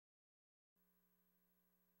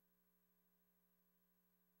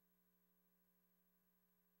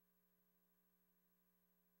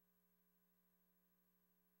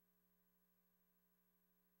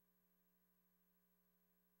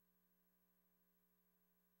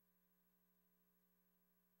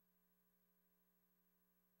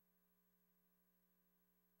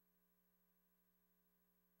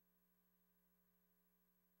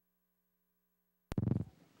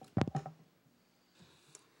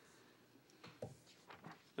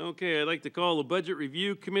Okay, I'd like to call the Budget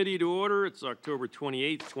Review Committee to order. It's October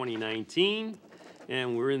 28th, 2019,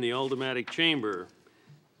 and we're in the Aldermatic Chamber.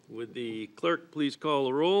 Would the clerk please call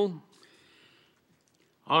the roll?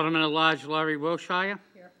 Alderman at Large Larry Wilshire.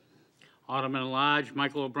 Here. Alderman at Large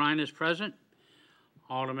Michael O'Brien is present.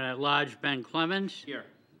 Alderman at Large Ben Clemens. Here.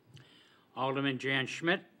 Alderman Jan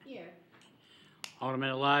Schmidt. Here. Alderman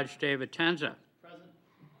at Large David Tenza. Present.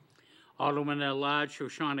 Alderman at Large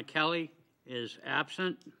Shoshana Kelly is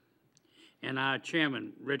absent. And our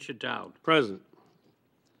chairman, Richard Dowd. Present.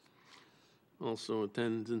 Also in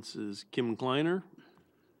attendance is Kim Kleiner.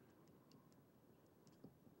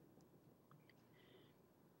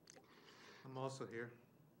 I'm also here.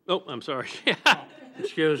 Oh, I'm sorry.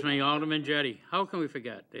 Excuse me, Alderman Jettie. How can we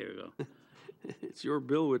forget? There we go. It's your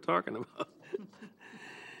bill we're talking about.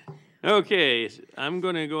 Okay, I'm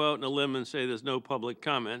going to go out on a limb and say there's no public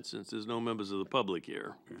comment since there's no members of the public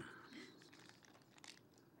here.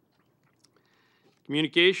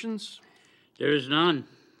 Communications? There is none.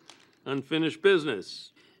 Unfinished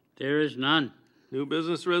business? There is none. New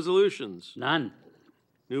business resolutions? None.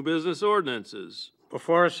 New business ordinances?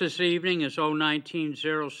 Before us this evening is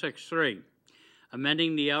 019-063,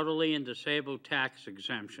 amending the elderly and disabled tax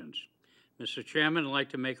exemptions. Mr. Chairman, I'd like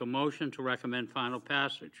to make a motion to recommend final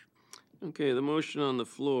passage. Okay, the motion on the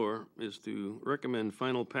floor is to recommend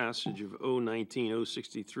final passage of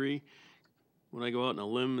 019-063. Would I go out on a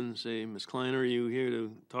limb and say, Ms. Kleiner, are you here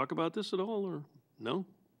to talk about this at all, or no?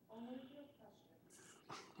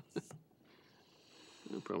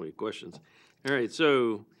 Probably questions. All right,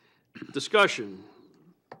 so discussion.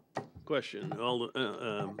 Question,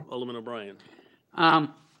 Alderman O'Brien.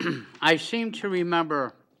 I seem to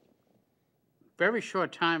remember very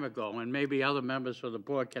short time ago, and maybe other members of the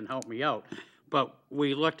board can help me out, but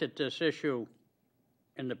we looked at this issue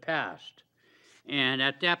in the past. And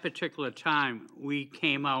at that particular time, we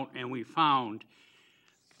came out and we found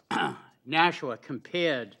Nashua,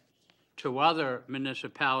 compared to other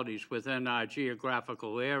municipalities within our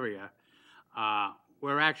geographical area,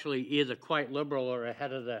 we're actually either quite liberal or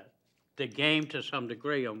ahead of the game to some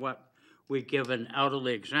degree on what we give an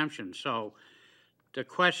elderly exemption. So the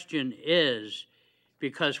question is,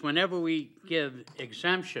 because whenever we give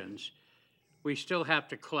exemptions, we still have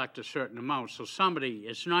to collect a certain amount. So somebody,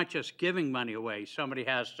 it's not just giving money away, somebody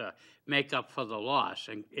has to make up for the loss,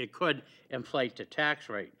 and it could inflate the tax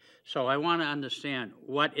rate. So I want to understand,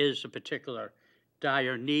 what is the particular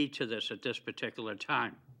dire need to this at this particular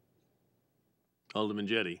time? Alderman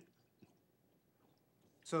Jettie.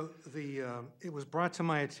 So it was brought to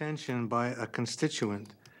my attention by a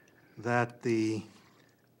constituent that the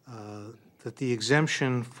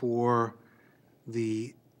exemption for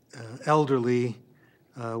the elderly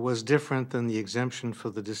was different than the exemption for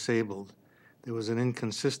the disabled. There was an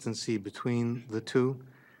inconsistency between the two.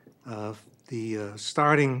 The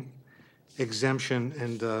starting exemption,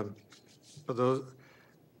 and for those,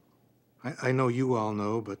 I know you all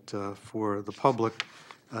know, but for the public,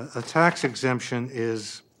 a tax exemption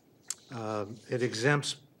is, it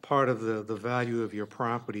exempts part of the value of your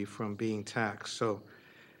property from being taxed. So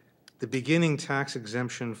the beginning tax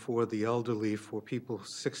exemption for the elderly, for people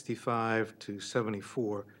 65 to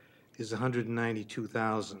 74, is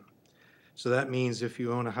 $192,000. So that means if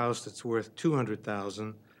you own a house that's worth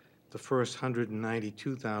 $200,000, the first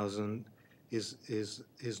 $192,000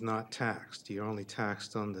 is not taxed. You're only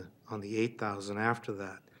taxed on the $8,000 after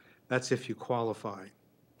that. That's if you qualify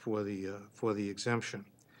for the exemption.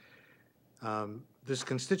 This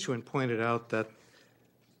constituent pointed out that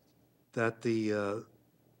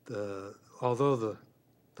although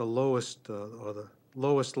the lowest or the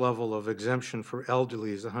lowest level of exemption for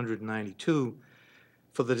elderly is $192,000,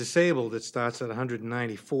 for the disabled it starts at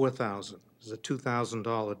 $194,000. There's a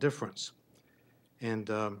 $2,000 difference, and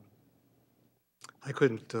I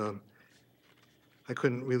couldn't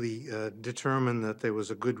really determine that there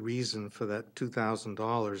was a good reason for that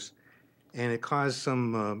 $2,000, and it caused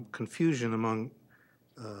some confusion among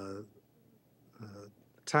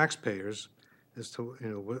taxpayers as to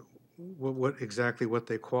what exactly what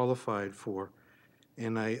they qualified for.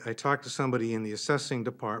 And I talked to somebody in the assessing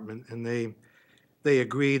department, and they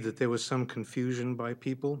agreed that there was some confusion by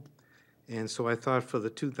people. And so I thought for the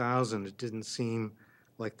 2,000, it didn't seem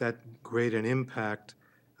like that great an impact.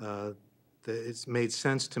 That it's made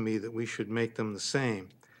sense to me that we should make them the same.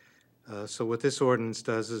 So what this ordinance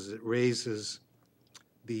does is it raises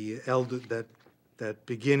the that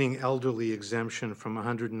beginning elderly exemption from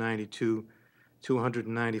 $192,000 to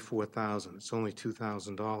 $194,000. It's only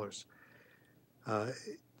 $2,000.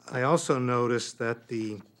 I also noticed that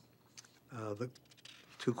to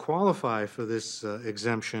qualify for this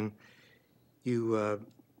exemption, you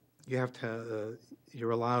you have to,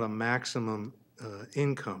 you're allowed a maximum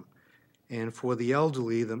income. And for the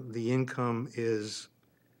elderly, the income is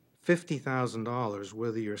 $50,000,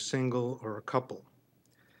 whether you're single or a couple.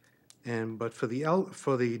 But for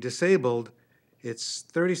the disabled, it's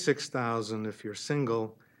 $36,000 if you're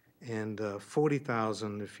single, and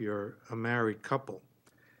 $40,000 if you're a married couple.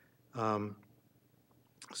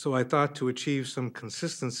 So I thought to achieve some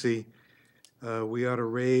consistency, we ought to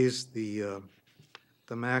raise the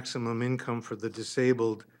maximum income for the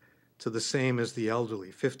disabled to the same as the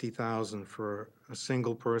elderly, $50,000 for a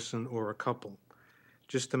single person or a couple,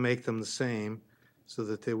 just to make them the same, so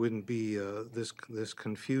that there wouldn't be this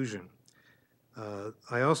confusion.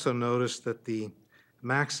 I also noticed that the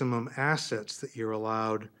maximum assets that you're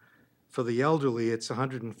allowed, for the elderly, it's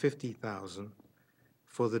 $150,000.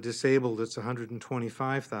 For the disabled, it's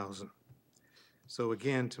 $125,000. So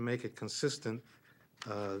again, to make it consistent,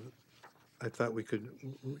 I thought we could,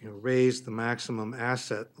 raise the maximum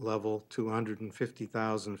asset level to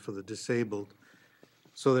 $150,000 for the disabled,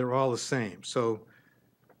 so they're all the same. So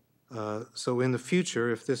in the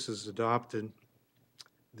future, if this is adopted,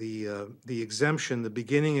 the exemption, the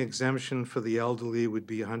beginning exemption for the elderly would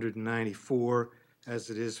be $194,000,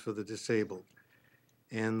 as it is for the disabled,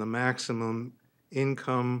 and the maximum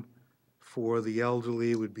income for the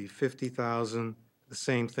elderly would be $50,000. The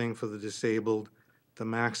same thing for the disabled. The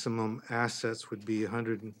maximum assets would be it's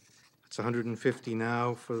 $150,000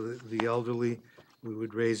 now for the elderly. We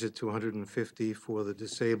would raise it to $150,000 for the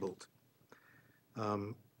disabled.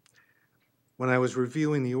 When I was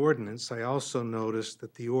reviewing the ordinance, I also noticed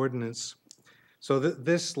that the ordinance, so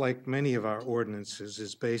this, like many of our ordinances,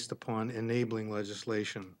 is based upon enabling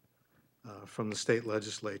legislation from the state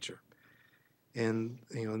legislature. And,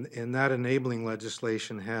 and that enabling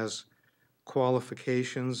legislation has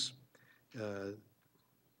qualifications,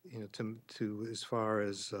 to as far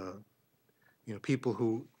as, people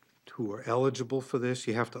who are eligible for this.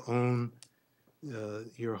 You have to own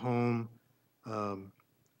your home.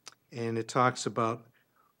 And it talks about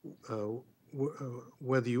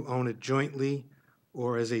whether you own it jointly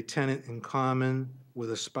or as a tenant in common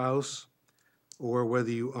with a spouse, or whether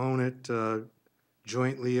you own it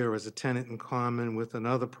jointly or as a tenant in common with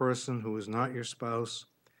another person who is not your spouse.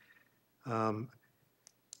 And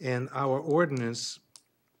our ordinance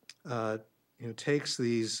takes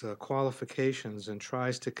these qualifications and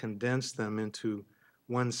tries to condense them into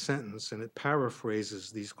one sentence, and it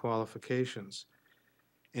paraphrases these qualifications.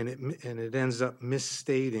 And it ends up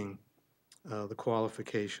misstating the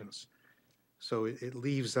qualifications. So it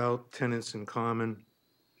leaves out tenants in common,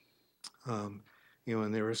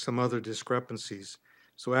 and there are some other discrepancies.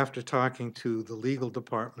 So after talking to the legal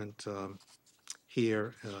department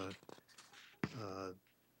here,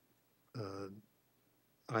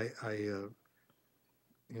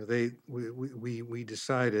 we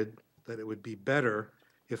decided that it would be better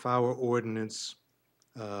if our ordinance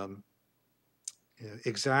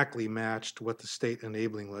exactly matched what the state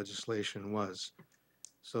enabling legislation was.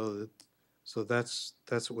 So that's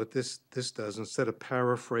what this does. Instead of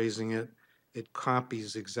paraphrasing it, it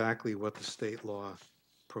copies exactly what the state law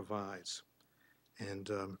provides.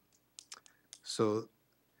 And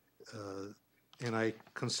and I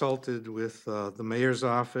consulted with the mayor's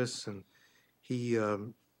office, and he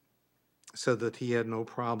said that he had no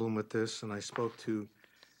problem with this. And I spoke to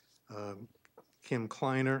Kim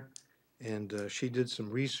Kleiner, and she did some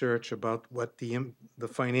research about what the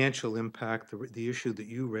financial impact, the issue that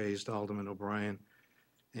you raised, Alderman O'Brien,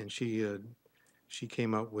 and she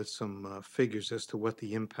came up with some figures as to what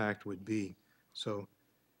the impact would be. So,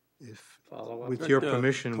 if with your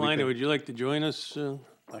permission, Kleiner, would you like to join us?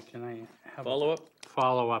 Can I have Follow up?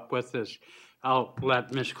 follow up with this? I'll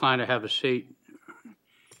let Ms. Kleiner have a seat.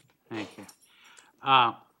 Thank you.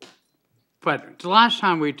 But the last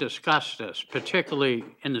time we discussed this, particularly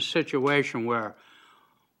in the situation where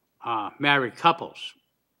married couples,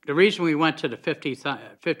 the reason we went to the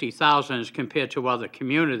 50,000 is compared to other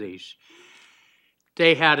communities.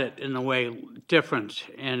 They had it in a way different,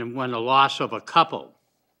 and when the loss of a couple,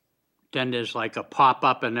 then there's like a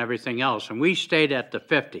pop-up and everything else. And we stayed at the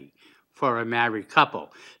 50 for a married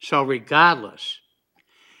couple. So regardless,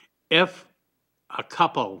 if a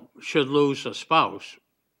couple should lose a spouse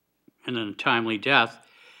in an untimely death,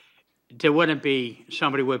 there wouldn't be,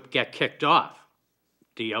 somebody would get kicked off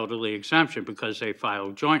the elderly exemption because they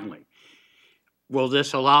filed jointly. Will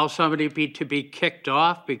this allow somebody to be kicked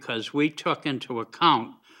off? Because we took into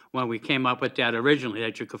account when we came up with that originally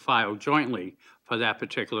that you could file jointly for that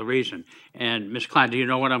particular reason. And Ms. Klein, do you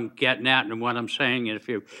know what I'm getting at and what I'm saying? And if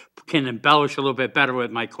you can embellish a little bit better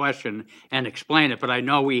with my question and explain it, but I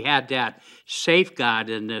know we had that safeguard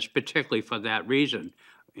in this particularly for that reason,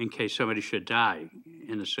 in case somebody should die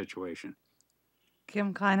in the situation.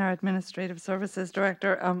 Kim Kleiner, Administrative Services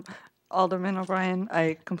Director. Alderman O'Brien,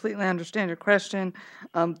 I completely understand your question.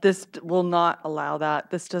 This will not allow that.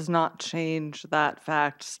 This does not change that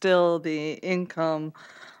fact. Still, the income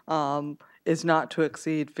is not to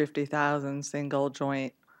exceed 50,000 single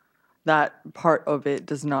joint. That part of it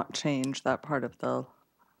does not change that part of the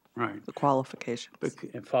Right. qualifications.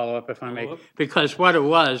 And follow up if I may. Follow up. Because what it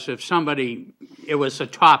was, if somebody, it was the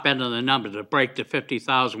top end of the number to break the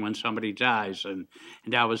 50,000 when somebody dies, and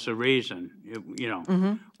that was the reason.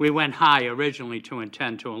 We went high originally to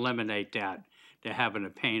intend to eliminate that, to having the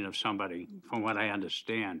pain of somebody, from what I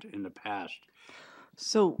understand in the past.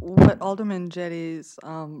 So what Alderman Jetty's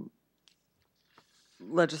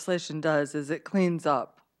legislation does is it cleans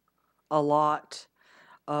up a lot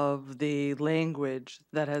of the language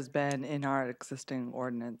that has been in our existing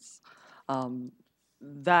ordinance.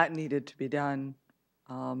 That needed to be done.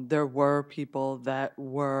 There were people that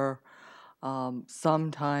were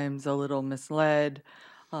sometimes a little misled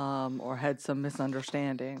or had some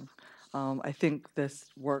misunderstanding. I think this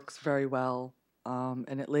works very well,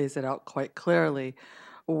 and it lays it out quite clearly.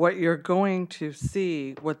 What you're going to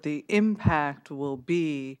see, what the impact will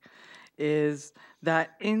be, is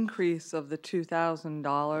that increase of the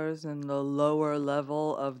 $2,000 in the lower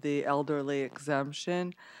level of the elderly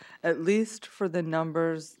exemption, at least for the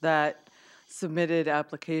numbers that submitted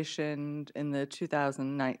application in the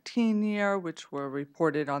 2019 year, which were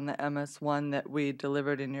reported on the MS1 that we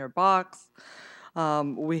delivered in your box.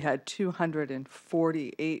 We had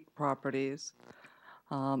 248 properties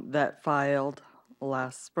that filed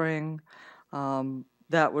last spring.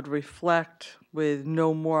 That would reflect with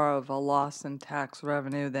no more of a loss in tax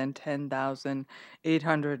revenue than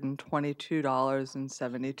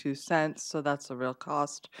 $10,822.72. So that's the real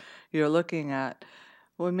cost you're looking at.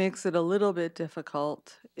 What makes it a little bit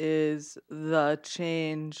difficult is the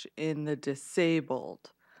change in the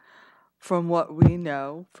disabled. From what we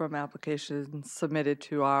know from applications submitted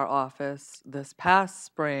to our office this past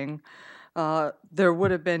spring, there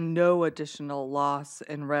would have been no additional loss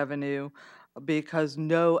in revenue because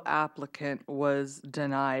no applicant was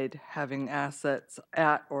denied having assets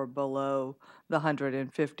at or below the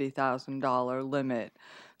 $150,000 limit.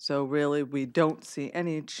 So really, we don't see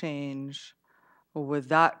any change with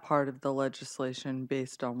that part of the legislation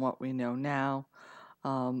based on what we know now.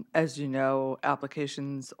 As you know,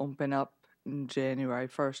 applications open up in January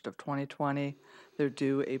 1st of 2020. They're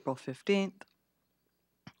due April 15th.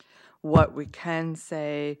 What we can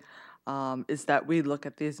say is that we look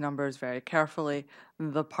at these numbers very carefully.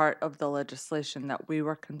 The part of the legislation that we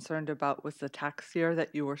were concerned about was the tax year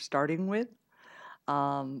that you were starting with.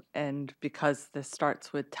 And because this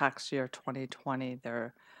starts with tax year 2020,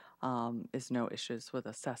 there is no issues with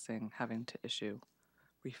assessing having to issue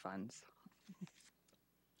refunds.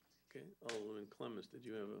 Okay, Alderman Clemens, did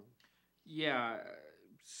you have a? Yeah,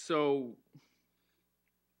 so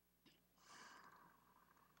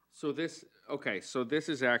this, okay, so this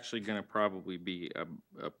is actually gonna probably be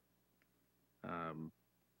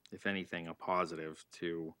if anything, a positive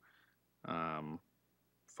to,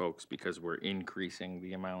 folks, because we're increasing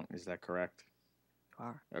the amount, is that correct?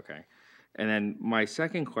 Okay, and then my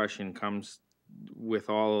second question comes with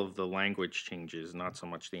all of the language changes, not so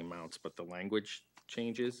much the amounts, but the language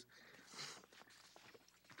changes.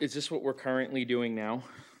 Is this what we're currently doing now?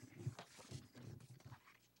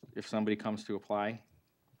 If somebody comes to apply?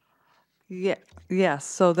 Yeah, yes.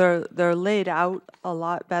 So they're laid out a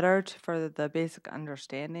lot better for the basic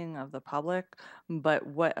understanding of the public, but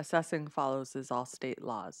what assessing follows is all state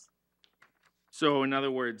laws. So in other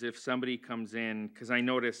words, if somebody comes in, because I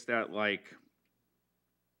noticed that, like,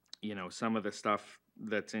 some of the stuff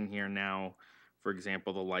that's in here now, for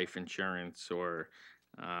example, the life insurance or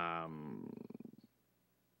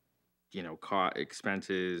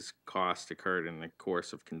expenses, costs occurred in the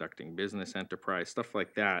course of conducting business enterprise, stuff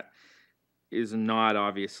like that is not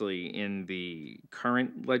obviously in the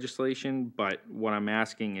current legislation, but what I'm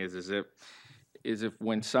asking is if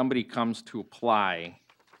when somebody comes to apply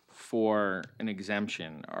for an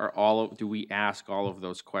exemption, do we ask all of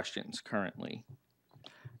those questions currently?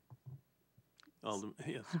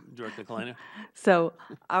 Yes, Director Kleiner. So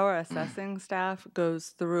our assessing staff goes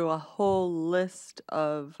through a whole list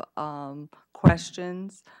of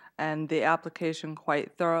questions and the application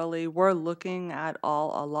quite thoroughly. We're looking at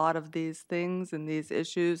a lot of these things and these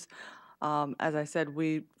issues. As I said,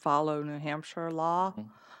 we follow New Hampshire law.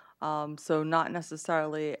 So not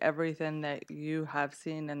necessarily everything that you have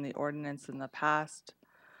seen in the ordinance in the past.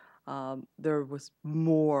 There was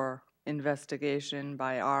more investigation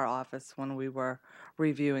by our office when we were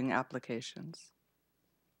reviewing applications.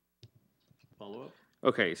 Follow up?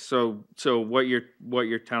 Okay, so what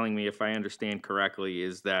you're telling me, if I understand correctly,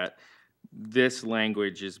 is that this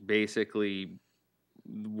language is basically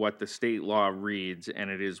what the state law reads, and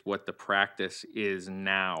it is what the practice is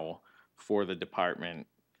now for the department,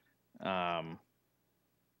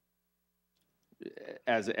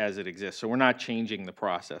 as it exists. So we're not changing the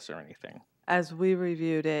process or anything. As we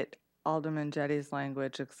reviewed it, Alderman Jetty's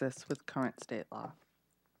language exists with current state law.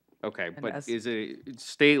 Okay, And but as- is it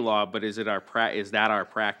state law? But is it is that our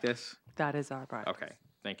practice? That is our practice. Okay,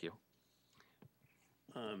 thank you.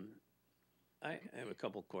 I have a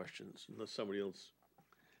couple questions, unless somebody else.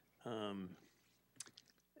 I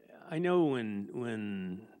know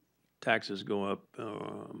when taxes go up,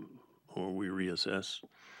 or we reassess,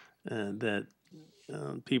 that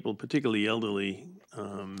people, particularly elderly,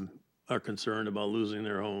 are concerned about losing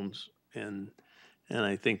their homes, and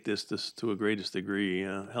I think this to a greatest degree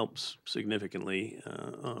helps significantly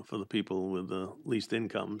for the people with the least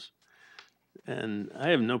incomes. And I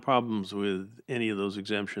have no problems with any of those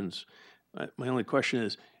exemptions. My only question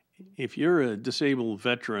is, if you're a disabled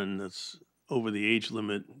veteran that's over the age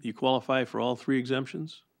limit, do you qualify for all three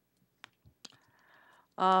exemptions?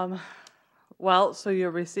 Well, so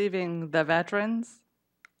you're receiving the veterans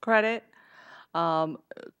credit. I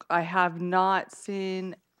have not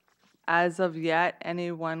seen, as of yet,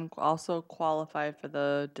 anyone also qualify for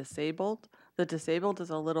the disabled. The disabled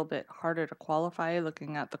is a little bit harder to qualify,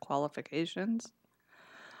 looking at the qualifications.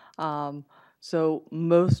 So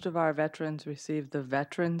most of our veterans receive the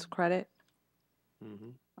veterans credit,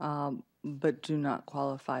 but do not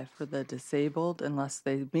qualify for the disabled unless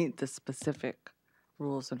they meet the specific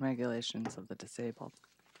rules and regulations of the disabled.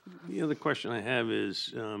 The other question I have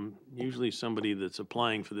is, usually somebody that's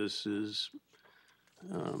applying for this is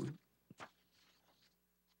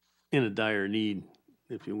in a dire need,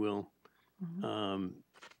 if you will.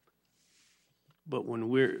 But when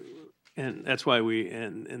and that's why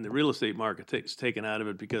and the real estate market takes taken out of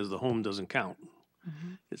it because the home doesn't count.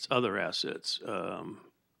 It's other assets. Do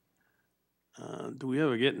we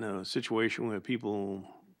ever get in a situation where people,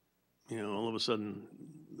 all of a sudden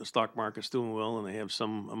the stock market's doing well and they have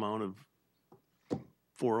some amount of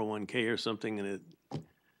 401k or something, and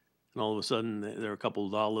all of a sudden they're a couple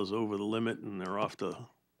of dollars over the limit and they're off the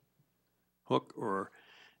hook? Or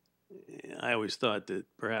I always thought that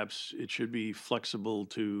perhaps it should be flexible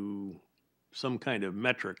to some kind of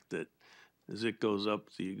metric that as it goes up,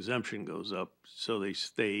 the exemption goes up, so they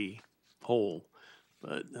stay whole.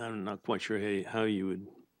 But I'm not quite sure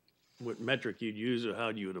what metric you'd use or how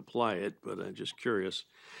you would apply it, but I'm just curious.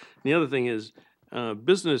 The other thing is,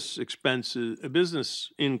 business expenses,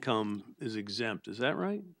 business income is exempt, is that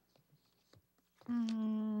right?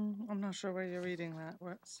 I'm not sure where you're reading that.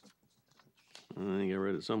 What's I think I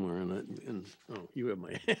read it somewhere oh, you have my.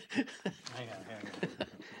 It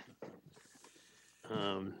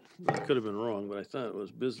could have been wrong, but I thought it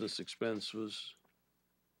was business expense was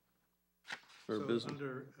for So business.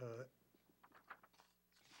 under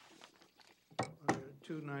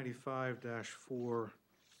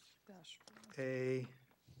 295-4A,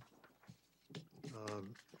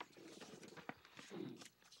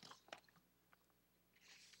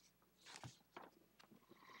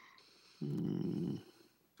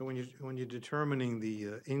 so when you're determining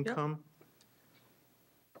the income,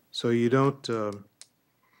 so you don't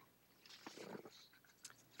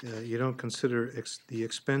consider the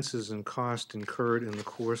expenses and cost incurred in the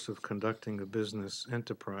course of conducting a business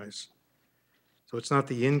enterprise. So it's not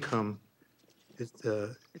the income.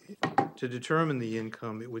 To determine the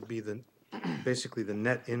income, it would be basically the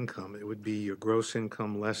net income. It would be your gross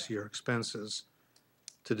income less your expenses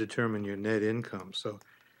to determine your net income. So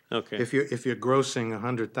Okay, if you're grossing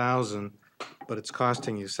 100,000, but it's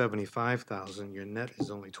costing you 75,000, your net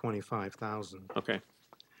is only 25,000, okay.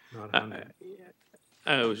 not 100.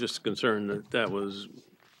 I was just concerned that was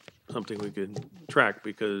something we could track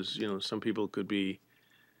because, some people could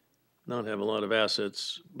not have a lot of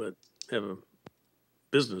assets, but have a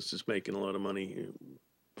business that's making a lot of money.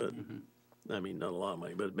 But, I mean, not a lot of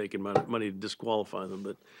money, but making money to disqualify them.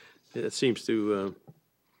 But it seems to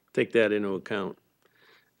take that into account.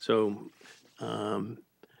 So,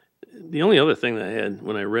 the only other thing that I had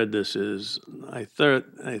when I read this is I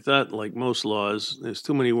thought like most laws, there's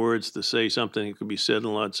too many words to say something that could be said a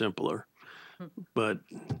lot simpler. But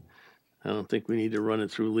I don't think we need to run it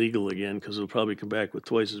through legal again because we'll probably come back with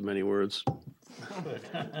twice as many words.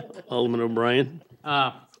 Alderman O'Brien?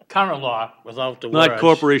 current law, without the words. Not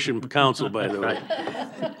corporation counsel, by the way.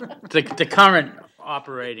 The current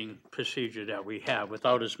operating procedure that we have,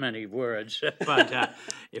 without as many words, but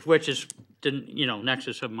which is the,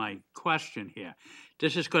 nexus of my question here.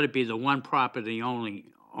 This is going to be the one property only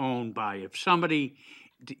owned by, if somebody,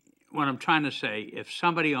 what I'm trying to say, if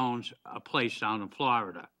somebody owns a place down in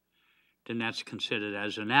Florida, then that's considered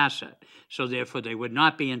as an asset. So therefore, they would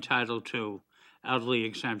not be entitled to elderly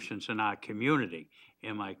exemptions in our community.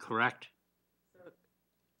 Am I correct?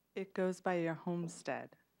 It goes by your homestead,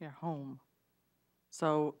 your home.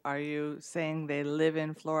 So are you saying they live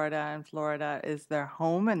in Florida and Florida is their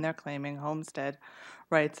home and they're claiming homestead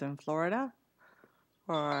rights in Florida?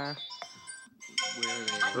 Or,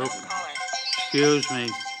 Excuse me.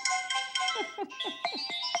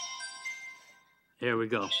 Here we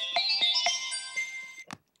go.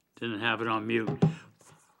 Didn't have it on mute.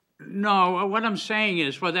 No, what I'm saying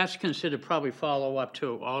is, well, that's considered probably follow-up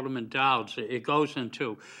to Alderman Dowd's. It goes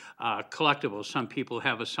into collectibles. Some people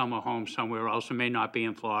have a summer home somewhere else. It may not be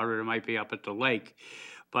in Florida. It might be up at the lake.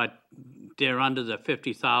 But they're under the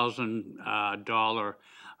 $50,000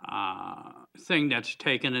 thing that's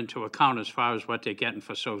taken into account as far as what they're getting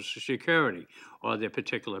for Social Security or their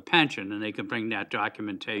particular pension, and they can bring that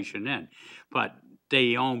documentation in. But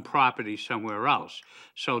they own property somewhere else.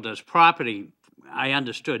 So does property, I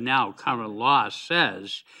understood now, current law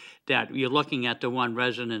says that you're looking at the one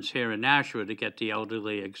residence here in Nashua to get the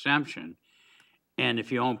elderly exemption. And if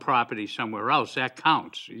you own property somewhere else, that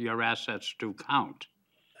counts. Your assets do count.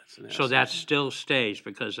 So that still stays,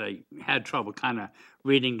 because I had trouble kind of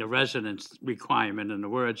reading the residence requirement and the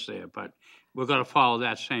words there, but we're going to follow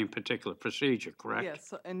that same particular procedure, correct?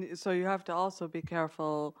 yes, and so you have to also be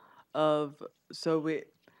careful of,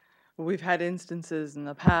 we've had instances in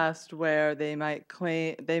the past where they might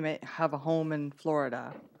have a home in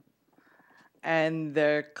Florida and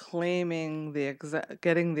they're claiming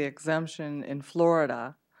getting the exemption in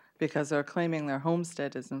Florida because they're claiming their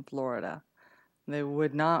homestead is in Florida. They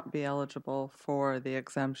would not be eligible for the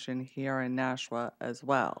exemption here in Nashua as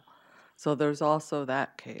well. So there's also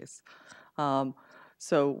that case.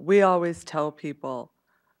 So we always tell people,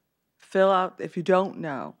 fill out, if you don't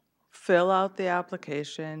know, fill out the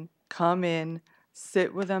application, come in,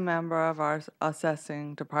 sit with a member of our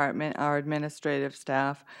assessing department, our administrative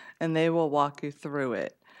staff, and they will walk you through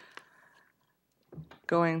it.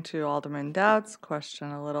 Going to Alderman Dowd's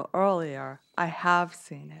question a little earlier, I have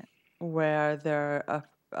seen it where there are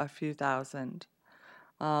a few thousand.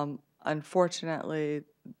 Unfortunately,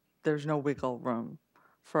 there's no wiggle room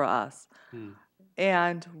for us.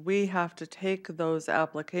 And we have to take those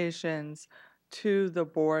applications to the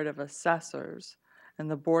Board of Assessors, and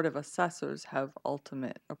the Board of Assessors have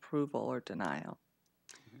ultimate approval or denial.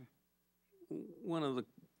 One other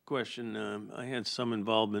question, I had some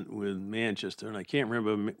involvement with Manchester, and I can't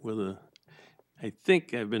remember whether, I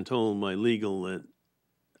think I've been told by legal that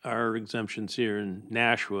our exemptions here in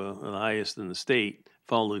Nashua are the highest in the state,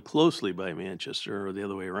 followed closely by Manchester, or the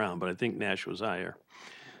other way around, but I think Nashua's higher.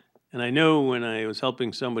 And I know when I was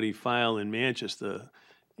helping somebody file in Manchester,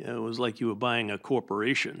 it was like you were buying a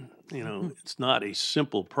corporation. It's not a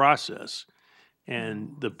simple process.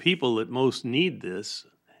 And the people that most need this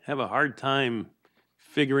have a hard time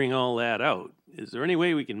figuring all that out. Is there any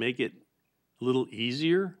way we can make it a little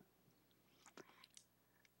easier?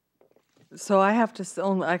 So I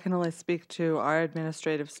can only speak to our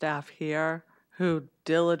administrative staff here, who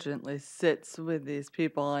diligently sits with these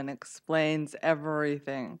people and explains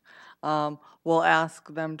everything. We'll ask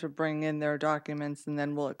them to bring in their documents, and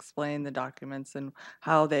then we'll explain the documents and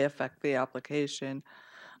how they affect the application.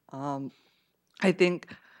 I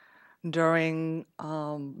think during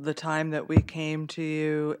the time that we came to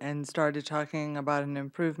you and started talking about an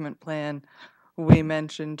improvement plan, we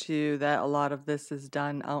mentioned to you that a lot of this is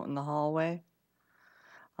done out in the hallway.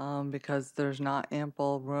 Because there's not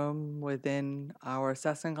ample room within our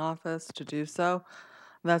assessing office to do so.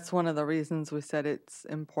 That's one of the reasons we said it's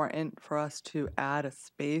important for us to add a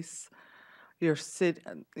space.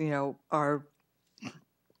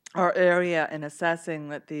 Our area in assessing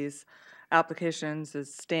that these applications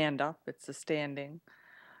is stand up, it's a standing.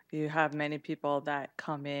 You have many people that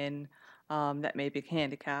come in that may be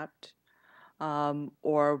handicapped,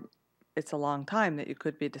 or it's a long time that you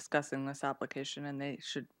could be discussing this application, and they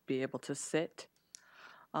should be able to sit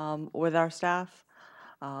with our staff.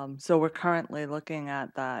 So we're currently looking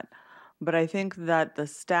at that. But I think that the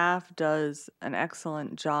staff does an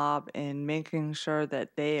excellent job in making sure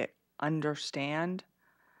that they understand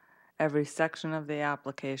every section of the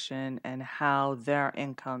application and how their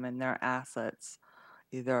income and their assets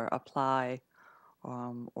either apply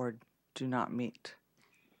or do not meet.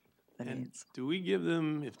 the And needs. do we give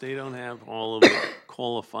them, if they don't have all of the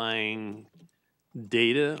qualifying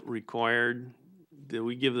data required, do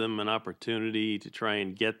we give them an opportunity to try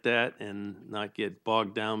and get that and not get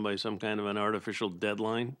bogged down by some kind of an artificial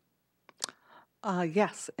deadline?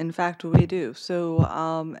 Yes, in fact, we do.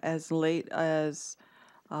 So, as late as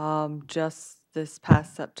just this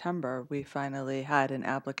past September, we finally had an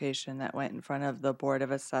application that went in front of the Board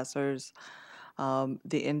of Assessors.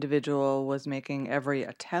 The individual was making every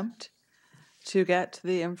attempt to get to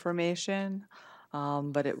the information,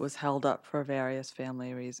 but it was held up for various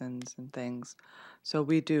family reasons and things. So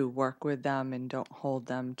we do work with them and don't hold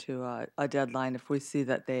them to a deadline if we see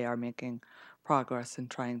that they are making progress in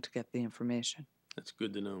trying to get the information. That's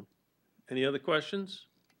good to know. Any other questions?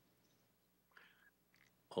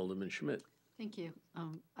 Alderman Schmidt. Thank you.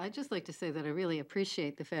 I'd just like to say that I really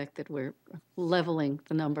appreciate the fact that we're leveling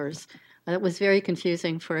the numbers. It was very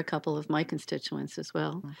confusing for a couple of my constituents as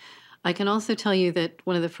well. I can also tell you that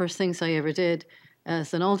one of the first things I ever did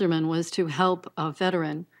as an alderman was to help a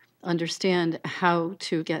veteran understand how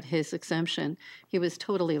to get his exemption. He was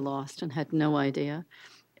totally lost and had no idea.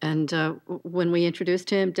 And when we introduced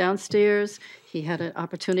him downstairs, he had an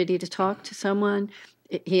opportunity to talk to someone.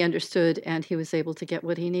 He understood, and he was able to get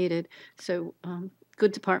what he needed. So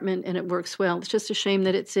good department, and it works well. It's just a shame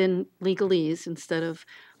that it's in legalese instead of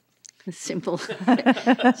simple,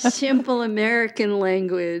 simple American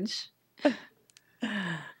language.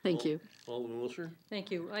 Thank you. Alderman Wilshire.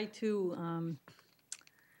 Thank you. I too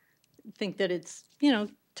think that it's,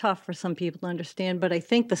 tough for some people to understand, but I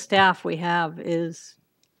think the staff we have is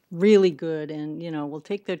really good and, will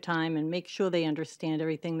take their time and make sure they understand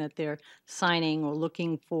everything that they're signing or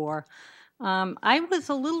looking for. I was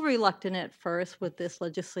a little reluctant at first with this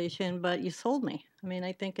legislation, but you sold me. I mean,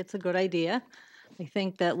 I think it's a good idea. I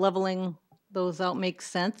think that leveling those out makes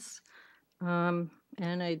sense. And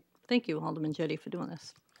I thank you, Alderman Jettie, for doing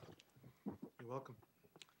this. You're welcome.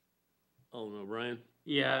 Alderman O'Brien.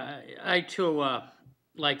 Yeah, I too,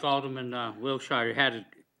 like Alderman Wilshire, had a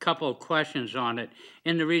couple of questions on it.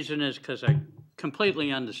 And the reason is because I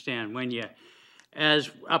completely understand when you, as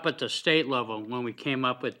up at the state level, when we came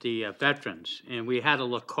up with the veterans, and we had to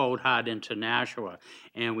look cold hard into Nashua,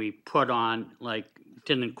 and we put on,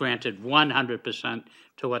 didn't granted 100%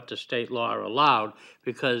 to what the state law allowed,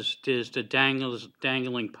 because there's the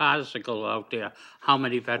dangling particle out there, how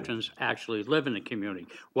many veterans actually live in the community,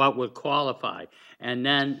 what would qualify. And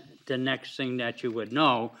then the next thing that you would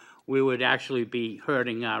know, we would actually be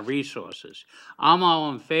hurting our resources. I'm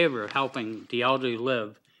all in favor of helping the elderly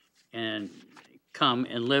live and come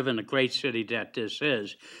and live in a great city that this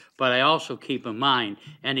is. But I also keep in mind,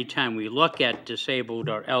 anytime we look at disabled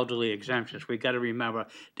or elderly exemptions, we got to remember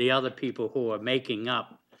the other people who are making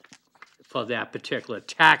up for that particular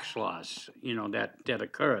tax loss, that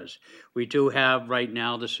occurs. We do have right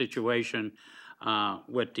now the situation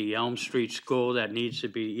with the Elm Street School that needs to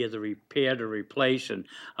be either repaired or replaced and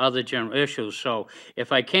other general issues. So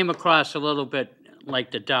if I came across a little bit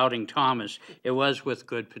like the doubting Thomas, it was with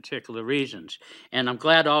good particular reasons. And I'm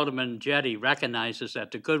glad Alderman Jettie recognizes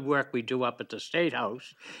that the good work we do up at the State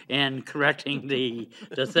House and correcting the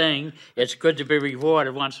thing, it's good to be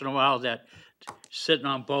rewarded once in a while that sitting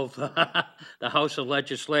on both the House of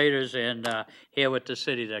Legislators and here with the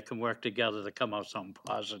city that can work together to come out something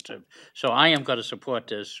positive. So I am going to support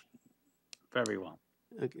this very well.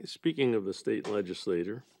 Okay, speaking of the state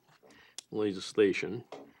legislation,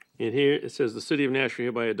 in here it says the city of Nashua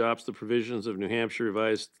hereby adopts the provisions of New Hampshire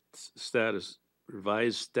revised statutes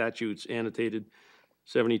annotated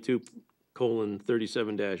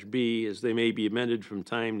 72:37-B as they may be amended from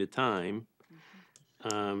time to time.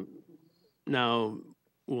 Now,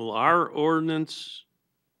 will our ordinance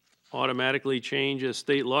automatically change as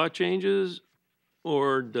state law changes,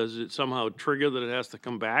 or does it somehow trigger that it has to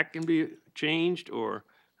come back and be changed, or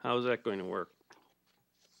how is that going to work?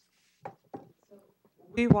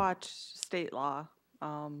 We watch state law,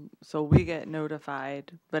 so we get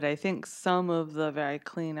notified, but I think some of the very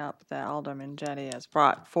cleanup that Alderman Jettie has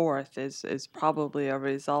brought forth is probably a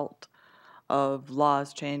result of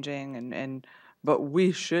laws changing but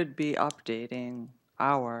we should be updating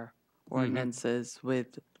our ordinances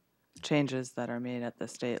with changes that are made at the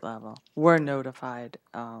state level. We're notified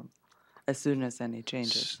as soon as any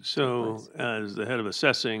changes. So, as the head of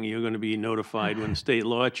assessing, you're going to be notified when state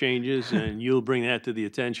law changes, and you'll bring that to the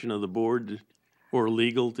attention of the board or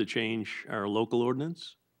legal to change our local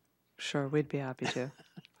ordinance? Sure, we'd be happy to.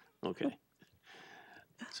 Okay.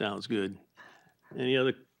 Sounds good. Any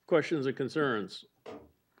other questions or concerns?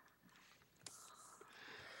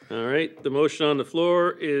 All right, the motion on the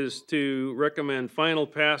floor is to recommend final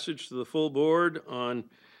passage to the full board on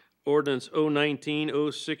ordinance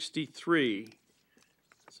 019-063.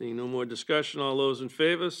 Seeing no more discussion, all those in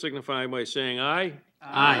favor signify by saying aye.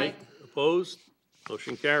 Aye. Opposed?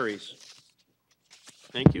 Motion carries.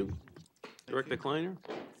 Thank you. Director Kleiner?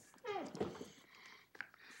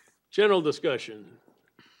 General discussion?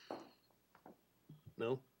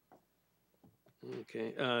 No?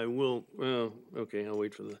 Okay, okay, I'll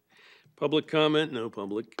wait for the public comment. No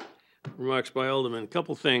public. Remarks by Alderman. A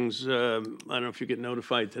couple things. I don't know if you get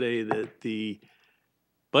notified today that the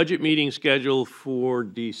budget meeting schedule for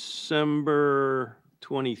December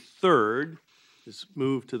 23rd is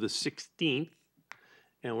moved to the 16th.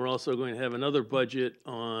 And we're also going to have another budget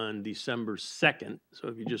on December 2nd. So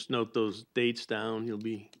if you just note those dates down, it'll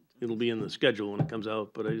be in the schedule when it comes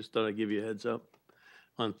out. But I just thought I'd give you a heads up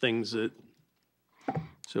on things that,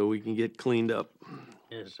 so we can get cleaned up.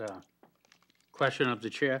 Is, question of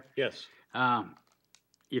the chair. Yes.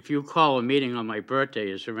 If you call a meeting on my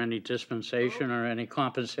birthday, is there any dispensation or any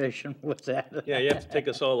compensation with that? Yeah, you have to take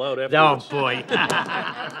us all out Oh, afterwards. boy.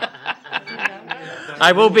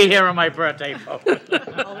 I will be here on my birthday, folks.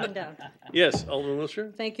 Alderman Dowd. Yes, Alderman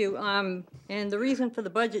Wiltshire? Thank you. And the reason for the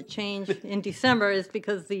budget change in December is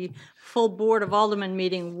because the full Board of Aldermen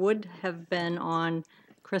meeting would have been on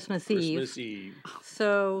Christmas Eve. Christmas Eve.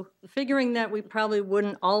 So figuring that we probably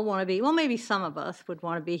wouldn't all want to be, well, maybe some of us would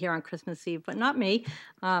want to be here on Christmas Eve, but not me.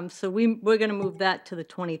 So we're going to move that to the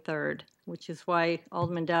 23rd, which is why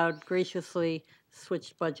Alderman Dowd graciously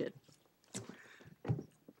switched budget.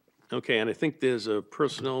 Okay, and I think there's a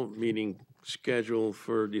personnel meeting scheduled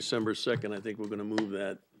for December 2nd. I think we're going to move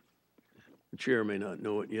that. The chair may not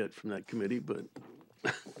know it yet from that committee, but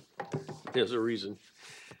there's a reason.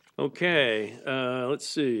 Okay, let's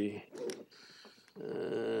see.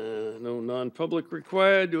 No non-public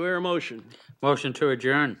required. Do I hear a motion? Motion to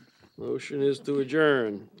adjourn. Motion is to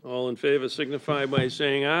adjourn. All in favor signify by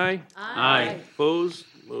saying aye. Aye. Opposed?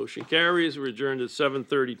 Motion carries. We're adjourned at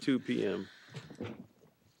 7:32 p.m.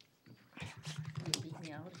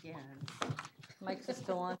 Mike's is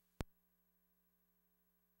still on.